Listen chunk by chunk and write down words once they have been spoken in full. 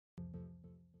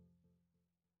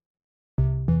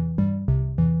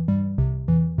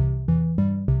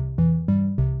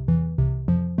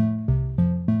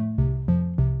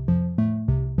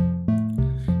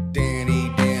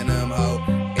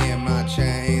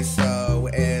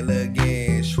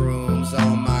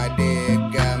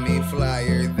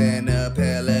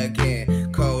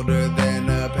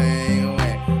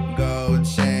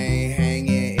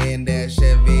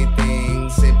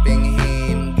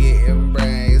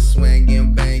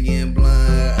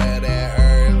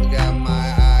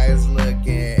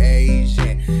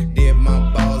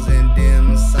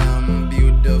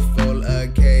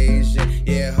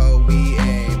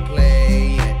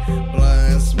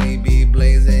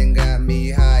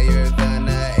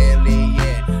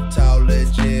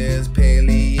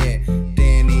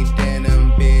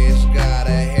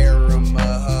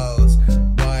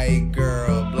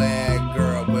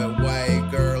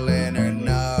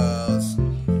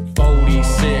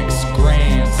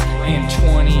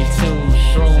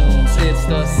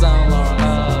the summer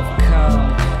of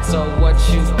come. So what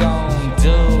you gon'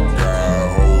 do?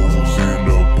 Got hoes in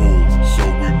the pool, so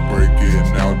we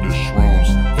breaking out the shrooms.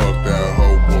 Fuck that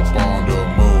hoe up on the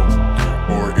moon,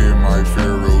 or in my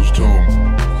pharaoh's tomb.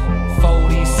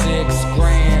 46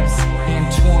 grams and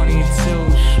 22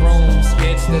 shrooms.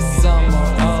 It's the summer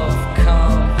of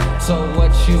come. So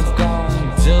what you gon'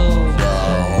 do?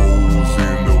 Got hoes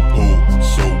in the pool,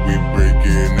 so we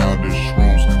breaking out the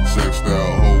shrooms. Sex that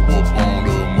hoe up on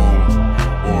the moon,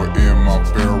 or in my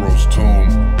pharaoh's tomb.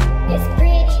 It's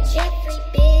pretty Jeffrey,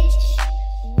 bitch.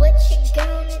 What you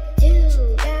gonna do?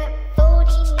 Got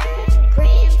 49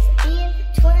 grams and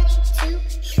 22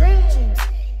 shrooms.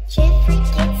 Jeffrey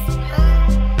gets high,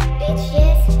 bitch.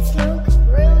 Yes, smoke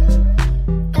room.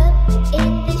 Up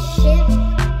in the ship,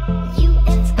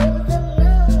 UFO the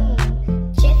moon.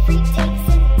 Jeffrey takes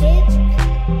a dip,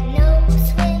 no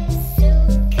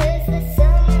swimsuit, 'cause the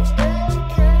summer of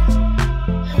come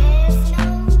has no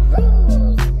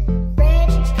rules.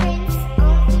 Freddie Prince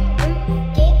on the roof,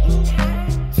 getting high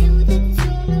to the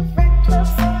tune of rock 12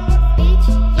 summer, bitch.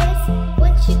 Yes,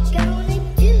 what you gonna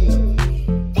do?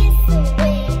 That's the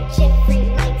way Jeffrey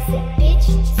likes it, bitch.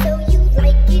 So you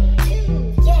like it too?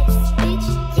 Yes, bitch,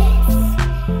 yes.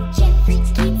 Jeffrey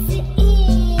gets it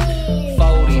in.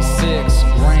 46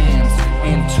 grams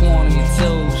and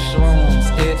 22 shrooms.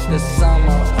 It's the summer